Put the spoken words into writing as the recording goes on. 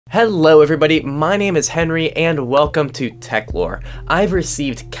Hello everybody, my name is Henry and welcome to Techlore. I've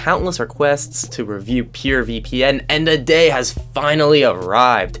received countless requests to review PureVPN and the day has finally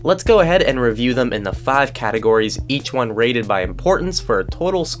arrived. Let's go ahead and review them in the 5 categories, each one rated by importance for a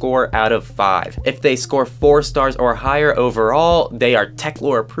total score out of 5. If they score 4 stars or higher overall, they are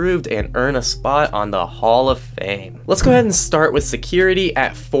Techlore approved and earn a spot on the Hall of Fame. Let's go ahead and start with security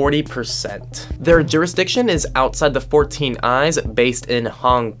at 40%. Their jurisdiction is outside the 14 Eyes, based in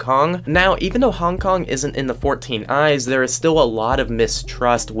Hong Kong. Now, even though Hong Kong isn't in the 14 Eyes, there is still a lot of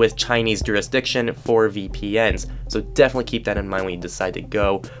mistrust with Chinese jurisdiction for VPNs, so definitely keep that in mind when you decide to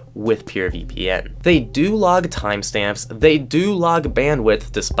go with PureVPN. They do log timestamps, they do log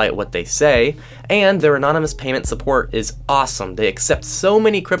bandwidth despite what they say, and their anonymous payment support is awesome. They accept so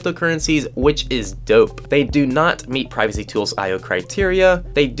many cryptocurrencies, which is dope. They do not meet Privacy Tools IO criteria,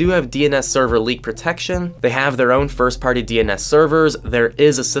 they do have DNS server leak protection, they have their own first-party DNS servers, there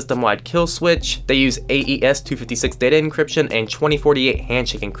is a system-wide kill switch, they use AES 256 data encryption and 2048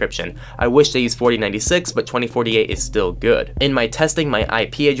 handshake encryption. I wish they used 4096, but 2048 is still good. In my testing, my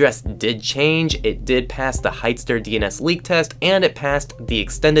IP address did change. It did pass the Heightster DNS leak test and it passed the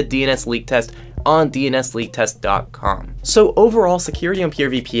extended DNS leak test on dnsleaktest.com. So overall, security on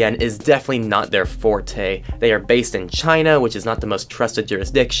PureVPN is definitely not their forte. They are based in China, which is not the most trusted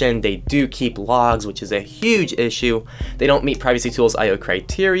jurisdiction. They do keep logs, which is a huge issue. They don't meet Privacy Tools IO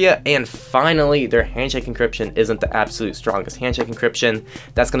criteria, and finally, their handshake encryption isn't the absolute strongest handshake encryption.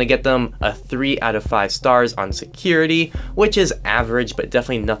 That's gonna get them a 3 out of 5 stars on security, which is average, but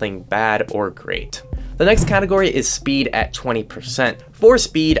definitely nothing bad or great. The next category is speed at 20%. For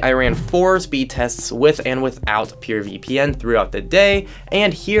speed, I ran 4 speed tests with and without PureVPN throughout the day,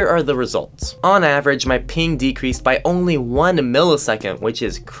 and here are the results. On average, my ping decreased by only 1 millisecond, which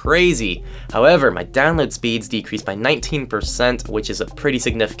is crazy. However, my download speeds decreased by 19%, which is a pretty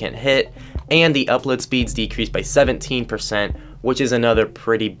significant hit, and the upload speeds decreased by 17%, which is another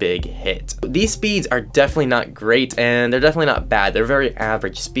pretty big hit. These speeds are definitely not great and they're definitely not bad. They're very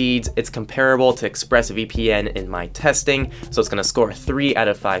average speeds. It's comparable to ExpressVPN in my testing, so it's gonna score 3 out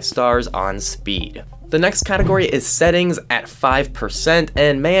of 5 stars on speed. The next category is settings at 5%,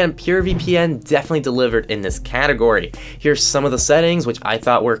 and man, PureVPN definitely delivered in this category. Here's some of the settings which I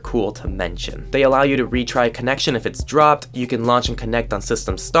thought were cool to mention. They allow you to retry a connection if it's dropped, you can launch and connect on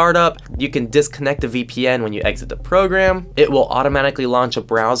system startup, you can disconnect the VPN when you exit the program, it will automatically launch a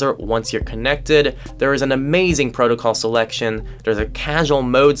browser once you're connected, there is an amazing protocol selection, there's a casual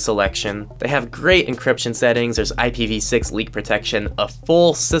mode selection, they have great encryption settings, there's IPv6 leak protection, a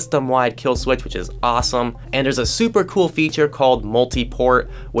full system-wide kill switch, which is awesome, and there's a super cool feature called multi-port,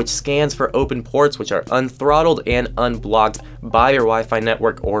 which scans for open ports which are unthrottled and unblocked by your Wi-Fi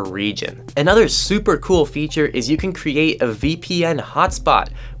network or region. Another super cool feature is you can create a VPN hotspot,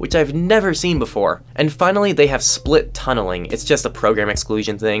 which I've never seen before. And finally, they have split tunneling. It's just a program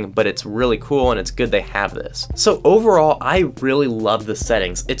exclusion thing, but it's really cool and it's good they have this. So overall, I really love the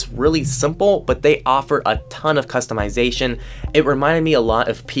settings. It's really simple, but they offer a ton of customization. It reminded me a lot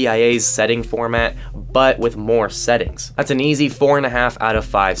of PIA's setting format, but with more settings. That's an easy 4.5 out of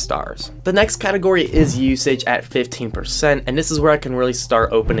 5 stars. The next category is usage at 15%, and this is where I can really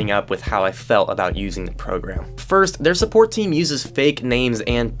start opening up with how I felt about using the program. First, their support team uses fake names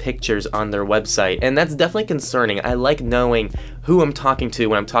and pictures on their website, and that's definitely concerning. I like knowing who I'm talking to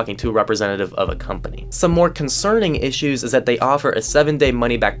when I'm talking to a representative of a company. Some more concerning issues is that they offer a 7-day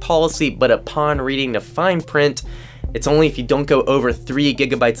money-back policy, but upon reading the fine print, it's only if you don't go over 3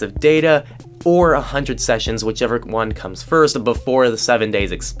 gigabytes of data or 100 sessions, whichever one comes first, before the 7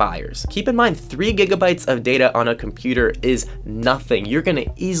 days expires. Keep in mind, 3 gigabytes of data on a computer is nothing. You're gonna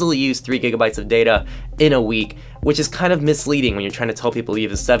easily use 3 gigabytes of data in a week, which is kind of misleading when you're trying to tell people you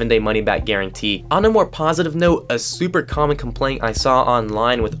have a 7-day money-back guarantee. On a more positive note, a super common complaint I saw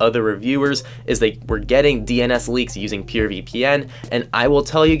online with other reviewers is they were getting DNS leaks using PureVPN, and I will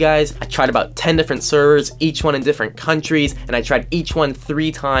tell you guys, I tried about 10 different servers, each one in different countries, and I tried each one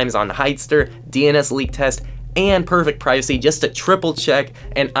 3 times on Heightster, DNS leak test, and Perfect Privacy just to triple check,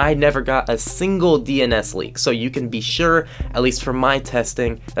 and I never got a single DNS leak. So you can be sure, at least for my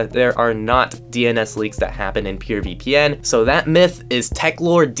testing, that there are not DNS leaks that happen in PureVPN. So that myth is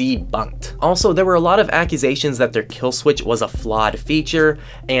Techlore debunked. Also, there were a lot of accusations that their kill switch was a flawed feature,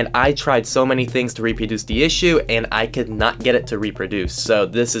 and I tried so many things to reproduce the issue, and I could not get it to reproduce. So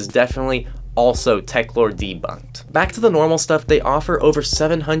this is definitely also Techlore debunked. Back to the normal stuff, they offer over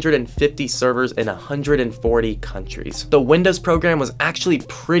 750 servers in 140 countries. The Windows program was actually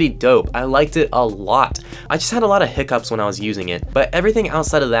pretty dope. I liked it a lot. I just had a lot of hiccups when I was using it, but everything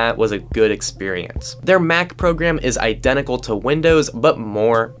outside of that was a good experience. Their Mac program is identical to Windows, but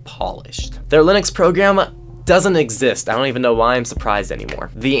more polished. Their Linux program doesn't exist. I don't even know why I'm surprised anymore.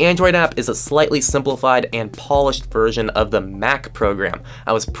 The Android app is a slightly simplified and polished version of the Mac program.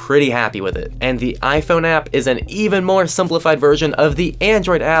 I was pretty happy with it. And the iPhone app is an even more simplified version of the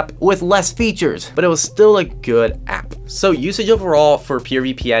Android app with less features, but it was still a good app. So usage overall for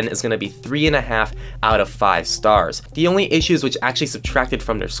PureVPN is going to be 3.5 out of 5 stars. The only issues which actually subtracted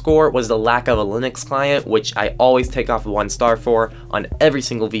from their score was the lack of a Linux client, which I always take off 1 star for on every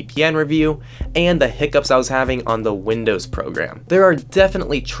single VPN review, and the hiccups I was having on the Windows program. There are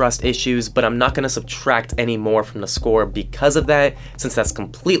definitely trust issues, but I'm not going to subtract any more from the score because of that, since that's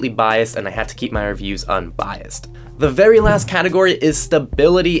completely biased and I have to keep my reviews unbiased. The very last category is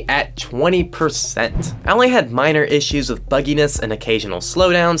stability at 20%. I only had minor issues with bugginess and occasional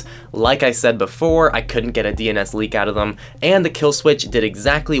slowdowns. Like I said before, I couldn't get a DNS leak out of them, and the kill switch did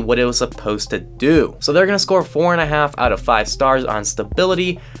exactly what it was supposed to do. So they're gonna score 4.5 out of 5 stars on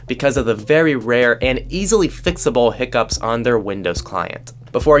stability because of the very rare and easily fixable hiccups on their Windows client.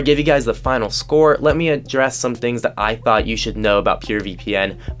 Before I give you guys the final score, let me address some things that I thought you should know about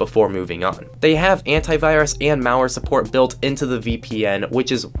PureVPN before moving on. They have antivirus and malware support built into the VPN,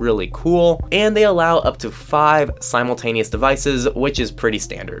 which is really cool, and they allow up to 5 simultaneous devices, which is pretty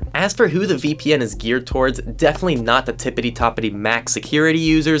standard. As for who the VPN is geared towards, definitely not the tippity-toppity Mac security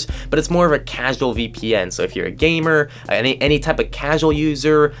users, but it's more of a casual VPN. So if you're a gamer, any type of casual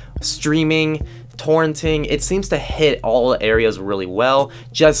user, streaming, torrenting, it seems to hit all areas really well,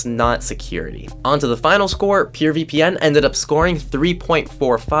 just not security. On to the final score, PureVPN ended up scoring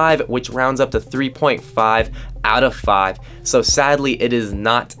 3.45, which rounds up to 3.5 out of 5, so sadly it is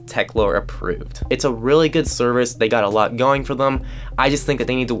not Techlore approved. It's a really good service, they got a lot going for them. I just think that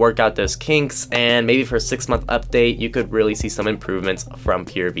they need to work out those kinks, and maybe for a 6-month update you could really see some improvements from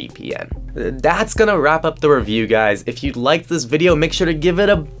PureVPN. That's gonna wrap up the review, guys. If you liked this video, make sure to give it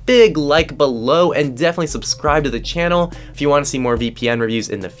a big like below and definitely subscribe to the channel if you want to see more VPN reviews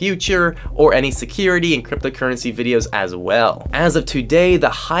in the future or any security and cryptocurrency videos as well. As of today, the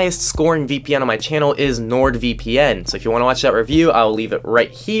highest scoring VPN on my channel is NordVPN, so if you want to watch that review, I'll leave it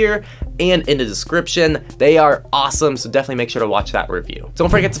right here and in the description. They are awesome, so definitely make sure to watch that review. Don't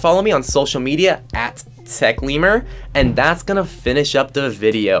forget to follow me on social media at TechLemur, and that's gonna finish up the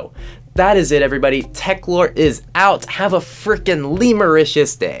video. That is it, everybody. Techlore is out. Have a freaking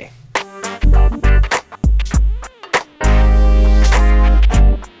lemuricious day.